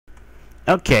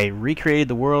Okay, recreated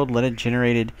the world, let it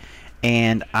generated,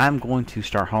 and I'm going to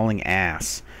start hauling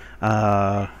ass.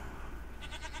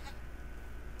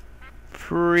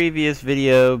 Previous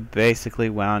video basically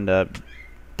wound up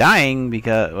dying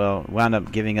because, well, wound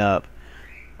up giving up.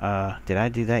 Did I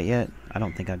do that yet? I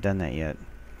don't think I've done that yet.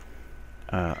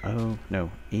 O,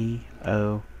 no, E,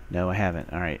 O, no, I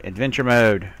haven't. Alright, adventure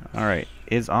mode. Alright,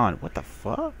 is on. What the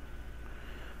fuck?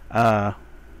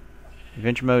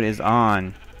 Adventure mode is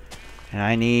on. And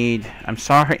I need... I'm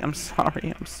sorry.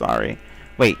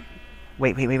 Wait.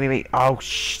 Wait. Oh,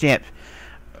 shit.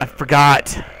 I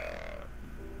forgot.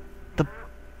 The...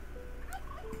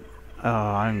 Oh,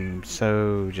 I'm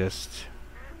so just...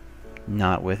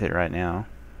 not with it right now.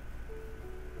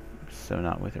 So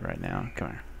not with it right now.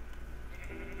 Come here.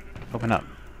 Open up.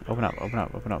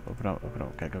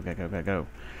 Go.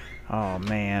 Oh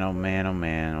man.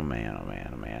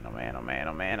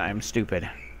 I'm stupid.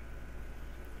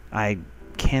 I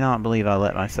cannot believe I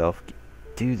let myself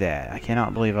do that. I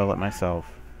cannot believe I let myself.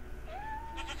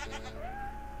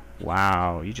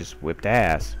 Wow, you just whipped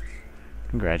ass.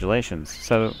 Congratulations.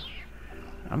 So,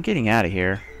 I'm getting out of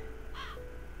here.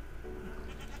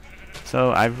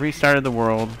 So, I've restarted the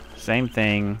world. Same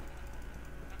thing.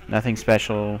 Nothing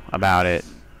special about it.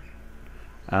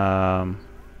 Yeah,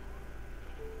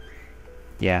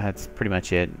 that's pretty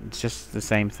much it. It's just the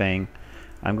same thing.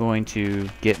 I'm going to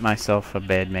get myself a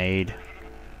bed made.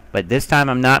 But this time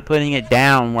I'm not putting it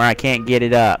down where I can't get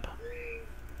it up.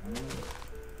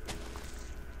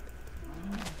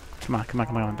 Come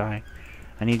on, die.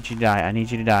 I need you to die. I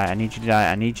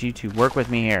need you to work with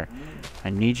me here.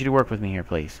 I need you to work with me here,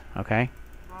 please. Okay?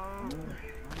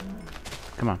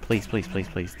 Come on, please.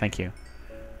 Thank you.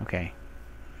 Okay.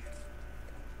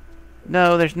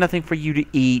 No, there's nothing for you to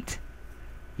eat.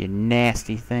 You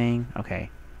nasty thing. Okay.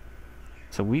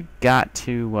 So we've got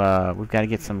to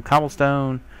get some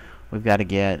cobblestone. We've got to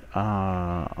get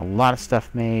a lot of stuff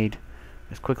made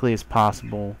as quickly as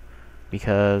possible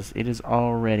because it is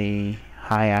already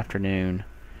high afternoon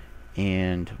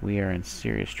and we are in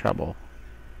serious trouble.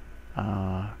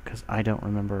 Because I don't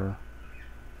remember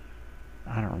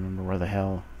where the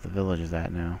hell the village is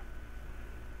at now.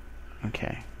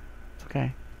 Okay. It's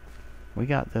okay. We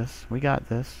got this,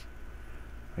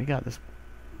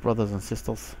 brothers and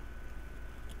sisters.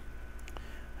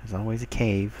 There's always a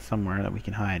cave somewhere that we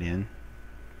can hide in.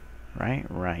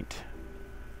 Right.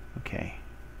 Okay.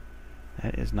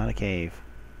 That is not a cave.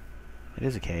 It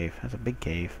is a cave. That's a big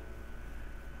cave.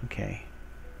 Okay.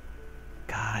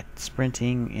 God,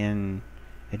 sprinting in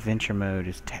adventure mode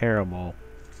is terrible.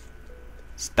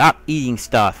 Stop eating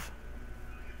stuff.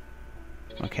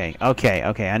 Okay.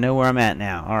 I know where I'm at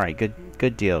now. Alright,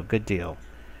 good deal. We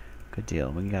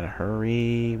gotta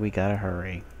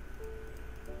hurry.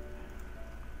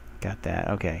 Got that.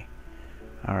 Okay.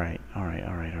 Alright.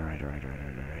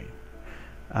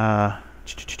 God,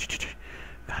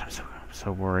 I'm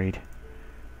so worried.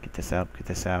 Get this out. Put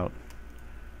this down.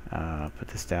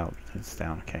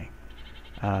 Okay.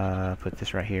 Put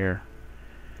this right here.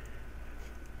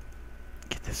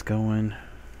 Get this going.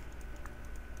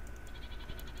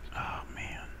 Oh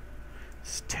man.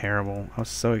 This is terrible. I was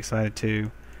so excited too.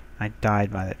 I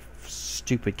died by that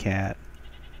stupid cat.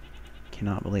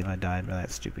 Cannot believe I died by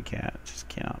that stupid cat. Just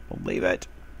cannot believe it.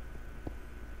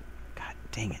 God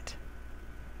dang it.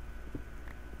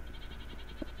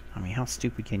 I mean, how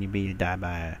stupid can you be to die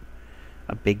by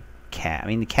a big cat? I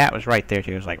mean, the cat was right there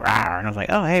too. It was like, rawr, and I was like,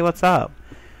 oh, hey, what's up?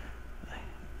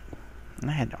 And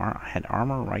I had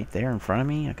armor right there in front of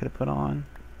me I could have put on.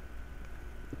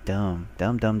 Dumb.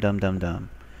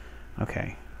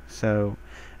 Okay, so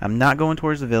I'm not going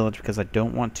towards the village because I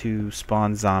don't want to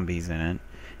spawn zombies in it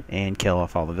and kill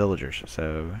off all the villagers.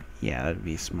 So, yeah, that would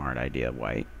be a smart idea,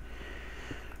 White.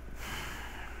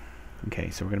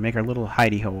 Okay, so we're going to make our little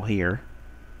hidey hole here.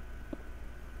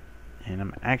 And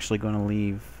I'm actually going to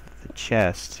leave the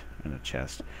chest. I'm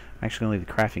actually going to leave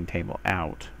the crafting table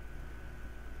out.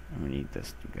 And we need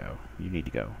this to go. You need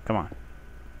to go. Come on.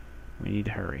 We need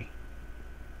to hurry.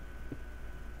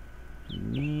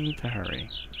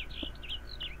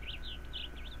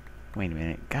 Wait a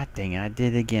minute. God dang it. I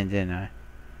did it again, didn't I?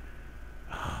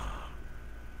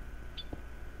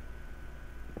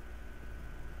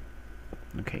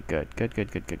 Okay, good.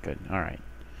 Alright.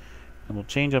 And we'll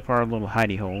change up our little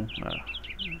hidey hole.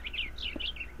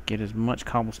 Get as much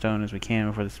cobblestone as we can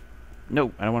before this...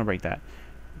 No, I don't want to break that.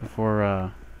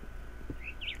 Before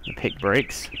the pick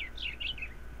breaks.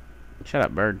 Shut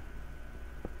up, bird.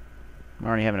 I'm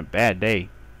already having a bad day.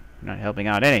 You're not helping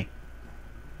out any.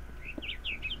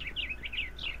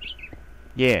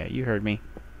 Yeah, you heard me.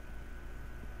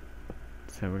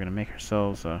 So we're gonna make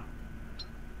ourselves a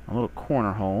a little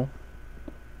corner hole.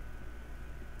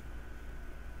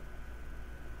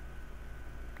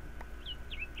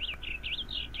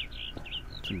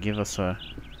 To give us a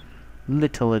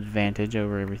little advantage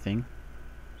over everything.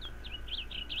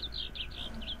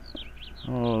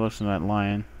 Oh, listen to that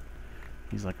lion.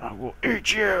 He's like, I will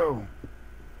eat you!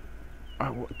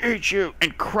 I will eat you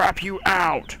and crap you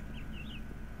out!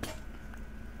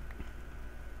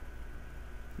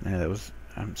 No, that was...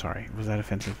 I'm sorry. Was that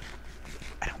offensive?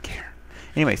 I don't care.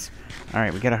 Anyways.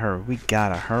 Alright, we gotta hurry. We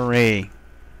gotta hurry!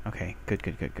 Okay, good,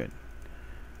 good, good, good.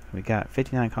 We got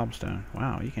 59 cobblestone.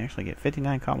 Wow, you can actually get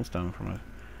 59 cobblestone from a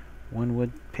one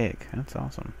wood pick. That's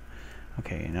awesome.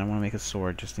 Okay, and I want to make a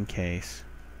sword just in case.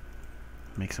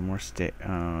 Make some more stick.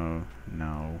 Oh,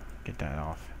 no. Get that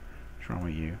off. What's wrong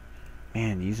with you?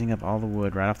 Man, using up all the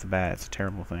wood right off the bat. It's a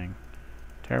terrible thing.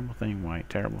 Terrible thing, White.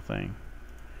 Terrible thing.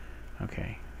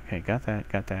 Okay. Okay, got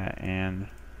that, and...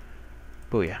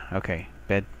 Booyah. Okay,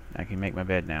 bed. I can make my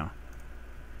bed now.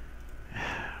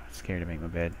 Scared to make my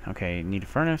bed. Okay, need a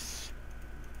furnace.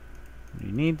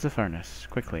 He needs a furnace.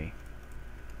 Quickly.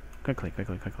 Quickly,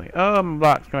 quickly, quickly. Oh, my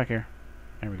blocks. Come back here.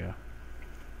 There we go.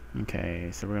 Okay,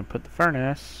 so we're going to put the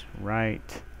furnace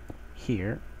right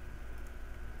here.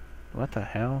 What the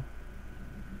hell?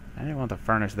 I didn't want the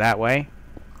furnace that way.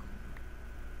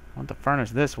 I want the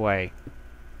furnace this way.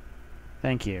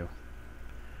 Thank you.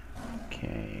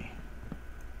 Okay.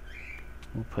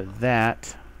 We'll put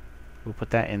that. We'll put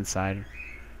that inside.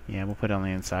 Yeah, we'll put it on the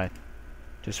inside.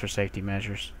 Just for safety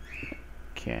measures.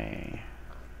 Okay.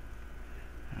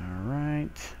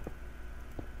 Alright.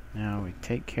 Now we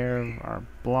take care of our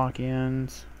block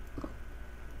ends.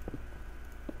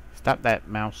 Stop that,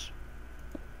 mouse.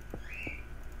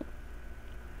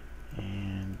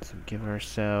 And so give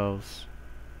ourselves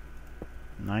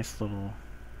a nice little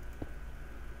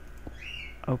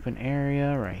open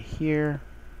area right here.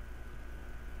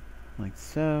 Like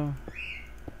so.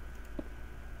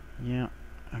 Yeah,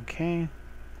 okay.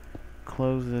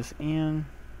 Close this in.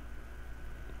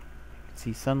 You can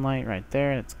see sunlight right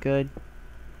there, that's good.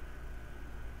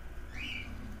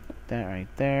 That right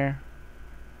there.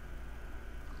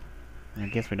 And I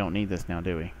guess we don't need this now,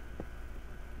 do we?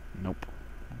 Nope.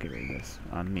 I'll get rid of this.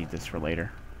 I'll need this for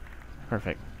later.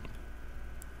 Perfect.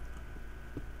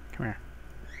 Come here.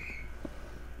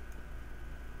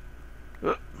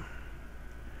 Ugh.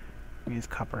 Give me this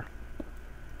copper.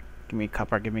 Give me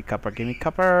copper, give me copper, give me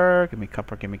copper, give me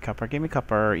copper, give me copper, give me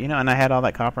copper. You know, and I had all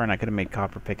that copper and I could have made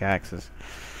copper pickaxes.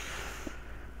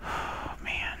 Oh,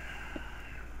 man.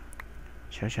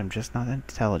 Shows you I'm just not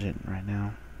intelligent right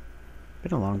now.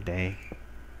 Been a long day.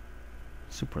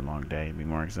 Super long day, to be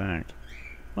more exact.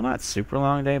 Well, not super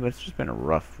long day, but it's just been a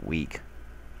rough week.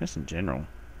 Just in general.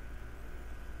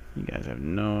 You guys have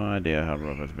no idea how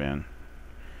rough it's been.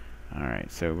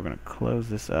 Alright, so we're gonna close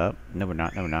this up. No, we're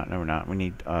not. No, we're not. No, we're not. We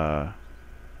need to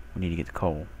get the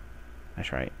coal.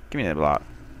 That's right. Give me that block.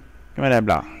 Give me that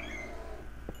block.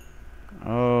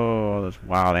 Oh, all those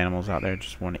wild animals out there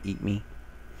just want to eat me.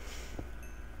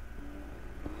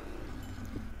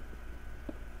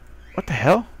 What the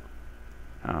hell?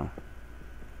 Oh.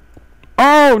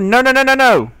 Oh, no, no, no, no,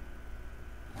 no!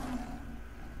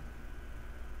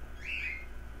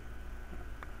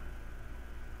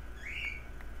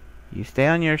 You stay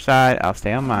on your side, I'll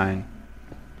stay on mine.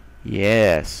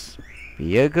 Yes.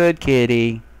 Be a good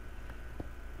kitty.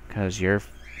 Because your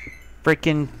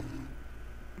freaking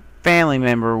family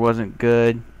member wasn't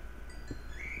good.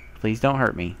 Please don't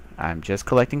hurt me. I'm just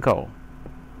collecting coal.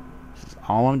 This is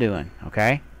all I'm doing,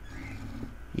 okay?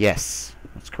 Yes,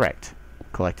 that's correct.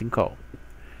 Collecting coal.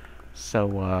 So,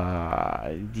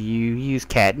 do you use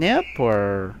catnip,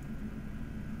 or...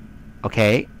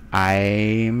 Okay,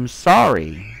 I'm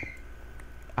sorry.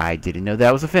 I didn't know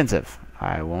that was offensive.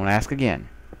 I won't ask again.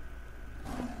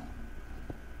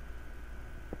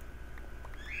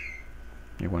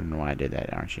 You're wondering why I did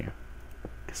that, aren't you?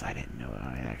 Because I didn't know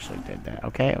I actually did that.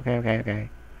 Okay, okay, okay, okay.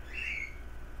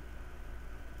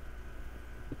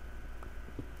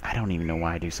 I don't even know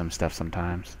why I do some stuff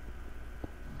sometimes.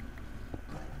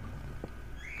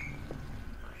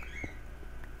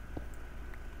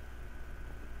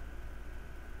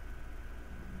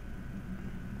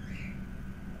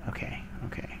 Okay,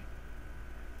 okay.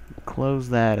 Close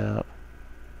that up.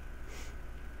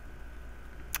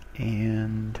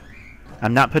 And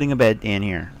I'm not putting a bed in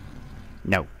here.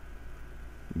 No.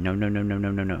 No, no, no, no,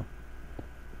 no, no, no.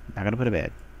 Not gonna put a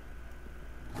bed.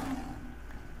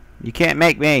 You can't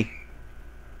make me.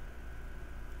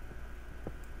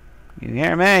 You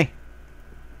hear me?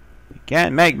 You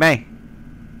can't make me.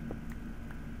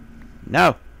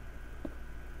 No.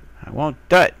 I won't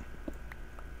do it.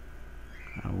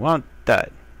 I want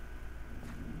that.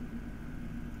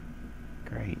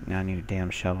 Great. Now I need a damn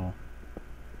shovel.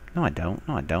 No, I don't.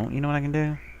 No, I don't. You know what I can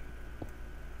do?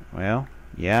 Well,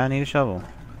 yeah, I need a shovel.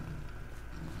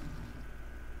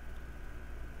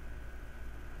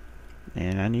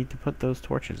 And I need to put those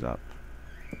torches up.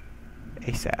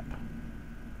 ASAP.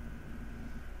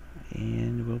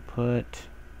 And we'll go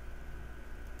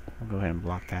ahead and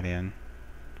block that in.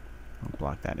 We'll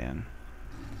block that in.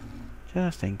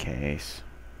 Just in case.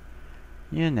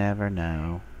 You never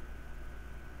know.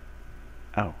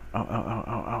 Oh.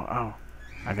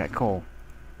 I got coal.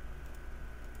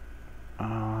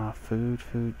 Food.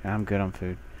 I'm good on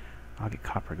food. I'll get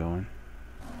copper going.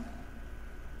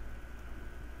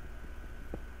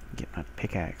 Get my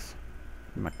pickaxe.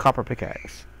 My copper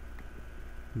pickaxe.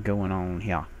 Going on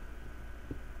here.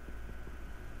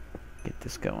 Get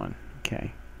this going.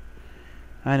 Okay.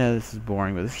 I know this is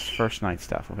boring, but this is first night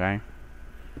stuff, okay?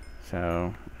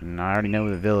 So, and I already know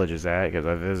where the village is at because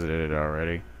I visited it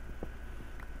already.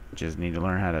 Just need to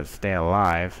learn how to stay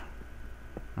alive.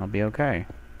 I'll be okay.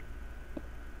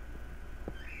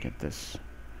 Get this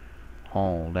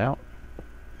hauled out.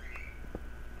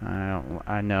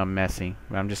 I know I'm messy,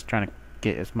 but I'm just trying to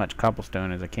get as much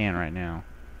cobblestone as I can right now.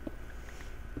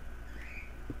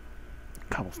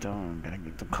 Cobblestone, gotta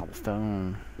get some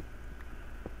cobblestone.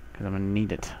 Because I'm gonna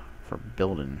need it for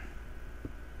building.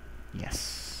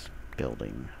 Yes,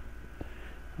 building.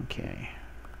 Okay.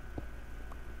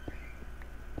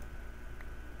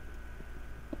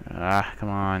 Come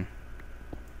on.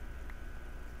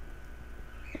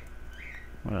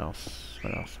 What else?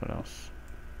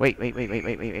 Wait. What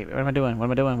am I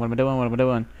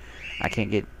doing? I can't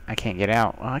get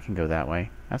out. Well, I can go that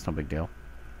way. That's no big deal.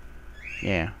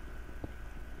 Yeah.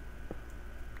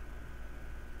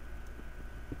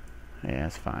 Yeah,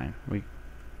 that's fine. We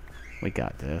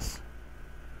got this.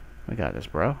 We got this,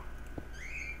 bro.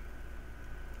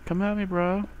 Come at me,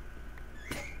 bro.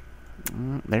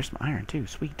 There's some iron too.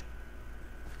 Sweet.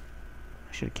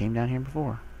 I should have came down here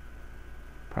before.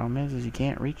 Problem is you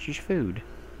can't reach your food.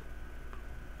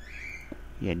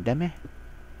 You dummy.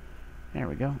 There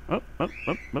we go. Wait a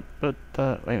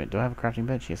minute. Do I have a crafting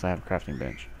bench? Yes, I have a crafting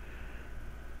bench.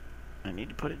 I need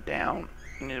to put it down.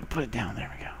 There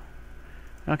we go.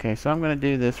 Okay, so I'm going to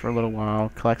do this for a little while.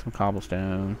 Collect some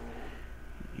cobblestone.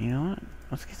 You know what?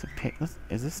 Let's get some pick.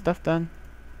 Is this stuff done?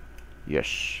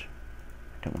 Yes.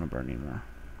 Don't want to burn anymore.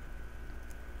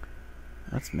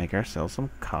 Let's make ourselves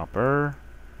some copper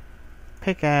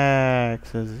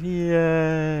pickaxes.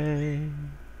 Yay!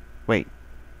 Wait.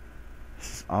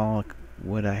 This is all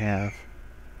wood I have.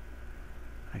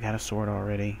 I got a sword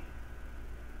already.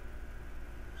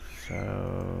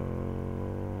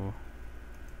 So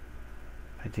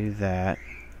I do that.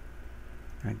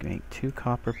 I can make 2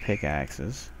 copper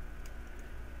pickaxes.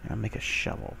 And I'll make a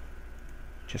shovel.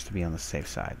 Just to be on the safe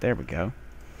side. There we go.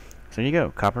 So there you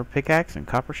go. Copper pickaxe and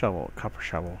copper shovel. Copper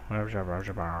shovel.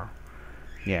 Whatever.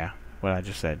 Yeah. What I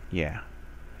just said. Yeah.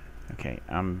 Okay.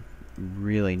 I'm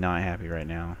really not happy right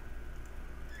now.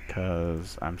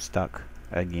 Because I'm stuck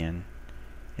again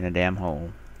in a damn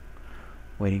hole.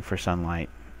 Waiting for sunlight.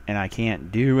 And I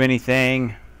can't do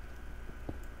anything.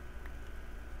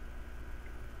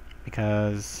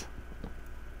 Because,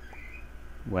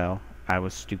 well, I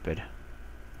was stupid.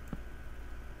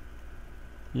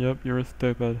 Yep, you're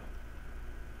stupid.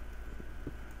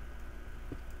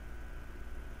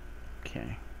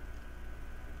 Okay.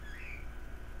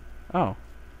 Oh.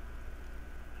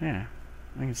 Yeah.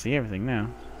 I can see everything now.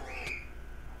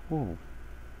 Ooh.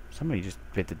 Somebody just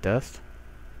bit the dust.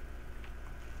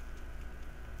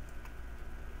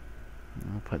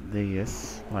 I'll put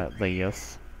this like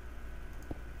this.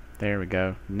 There we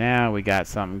go. Now we got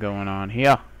something going on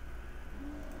here.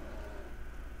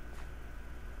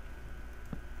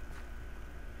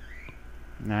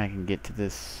 Now I can get to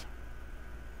this.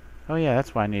 Oh yeah,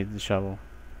 that's why I needed the shovel.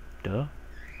 Duh.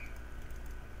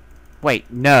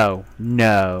 Wait, no.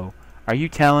 Are you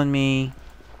telling me?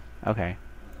 Okay.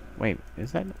 Wait,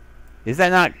 is that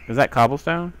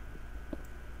cobblestone?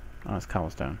 Oh, it's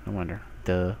cobblestone. No wonder.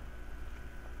 Duh.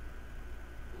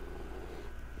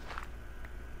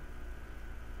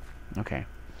 Okay.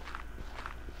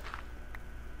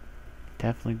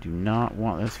 Definitely do not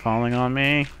want this falling on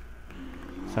me.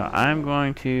 So I'm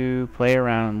going to play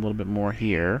around a little bit more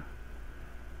here.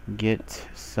 Get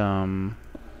some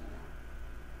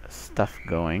stuff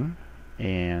going.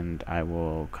 And I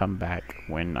will come back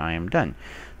when I am done.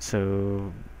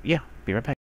 So, yeah, be right back.